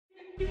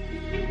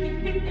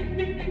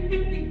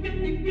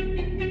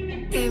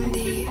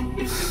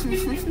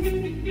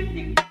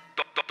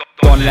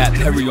Don't let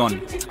Perry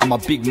on. I'm a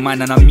big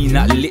man and I mean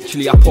that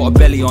literally. I put a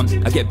belly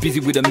on. I get busy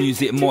with the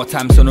music more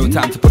time, so no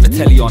time to put the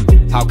telly on.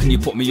 How can you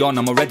put me on?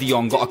 I'm already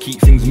on. Gotta keep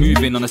things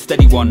moving on a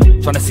steady one.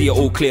 Trying to see it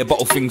all clear,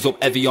 bottle things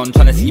up heavy on.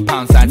 Trying to see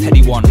pound signs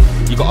heady one.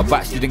 You got a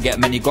batch, didn't get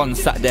many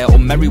guns. Sat there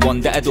on merry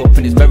one, dead up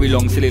and it's very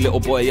long. Silly little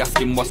boy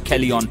asking what's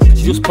Kelly on.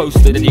 She just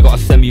posted and you got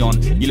a semi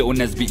on. You little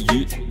Nesbit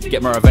youth.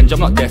 Get my revenge, I'm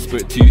not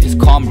desperate to. It's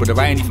calm brother,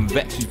 I ain't even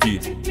vexed with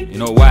you. You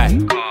know why?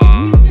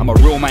 I'm a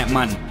real mic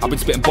man, I've been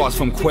spitting bars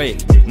from Quake.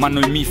 Man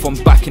know me from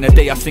back in the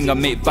day, I sing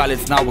and make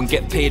ballads now and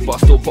get paid, but I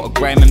still put a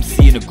grime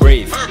MC in the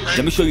grave.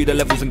 Let me show you the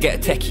levels and get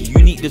a techie.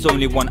 Unique, there's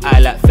only one I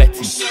like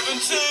Fetty.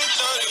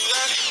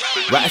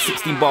 Write a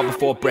 16 bar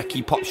before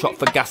brekkie, pop shot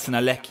for gas and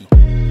a lecky.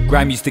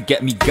 Grime used to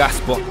get me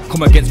gas, but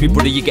come against me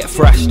brother you get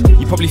thrashed.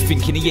 You probably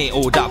thinking he ain't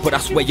all that, but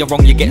that's where you're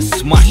wrong, you get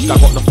smashed. I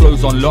got the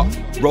flows on lock,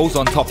 rolls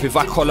on top. If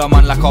I collar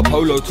man like a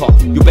polo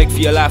top, you beg for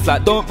your life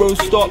like don't bro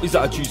stop. His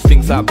attitude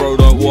stinks like bro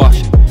don't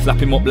wash. Slap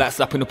him up like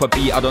slapping up a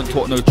beat. I don't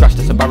talk no trash,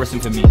 that's embarrassing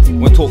for me.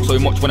 Won't talk so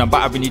much when I'm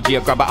battering your G. I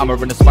grab a hammer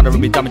and a spanner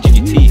and be damaging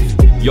your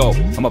teeth. Yo,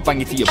 I'ma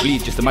bang it till you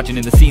bleed, just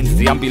imagining the scenes as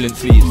the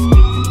ambulance leaves.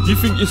 Do you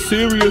think you're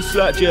serious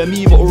like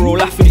Jeremy, but we're all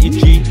laughing at you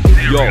G?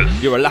 Yo,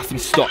 you're a laughing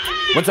stock.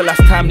 When's the last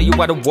time that you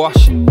had a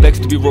wash? Begs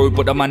to be road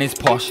but the man is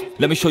posh.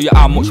 Let me show you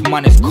how much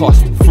man is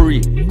cost.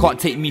 Free, can't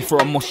take me for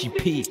a mushy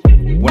pea.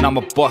 When I'm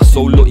a boss,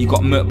 so look you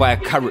got murked by a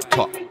carrot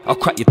top. I'll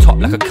crack your top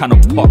like a can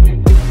of pop.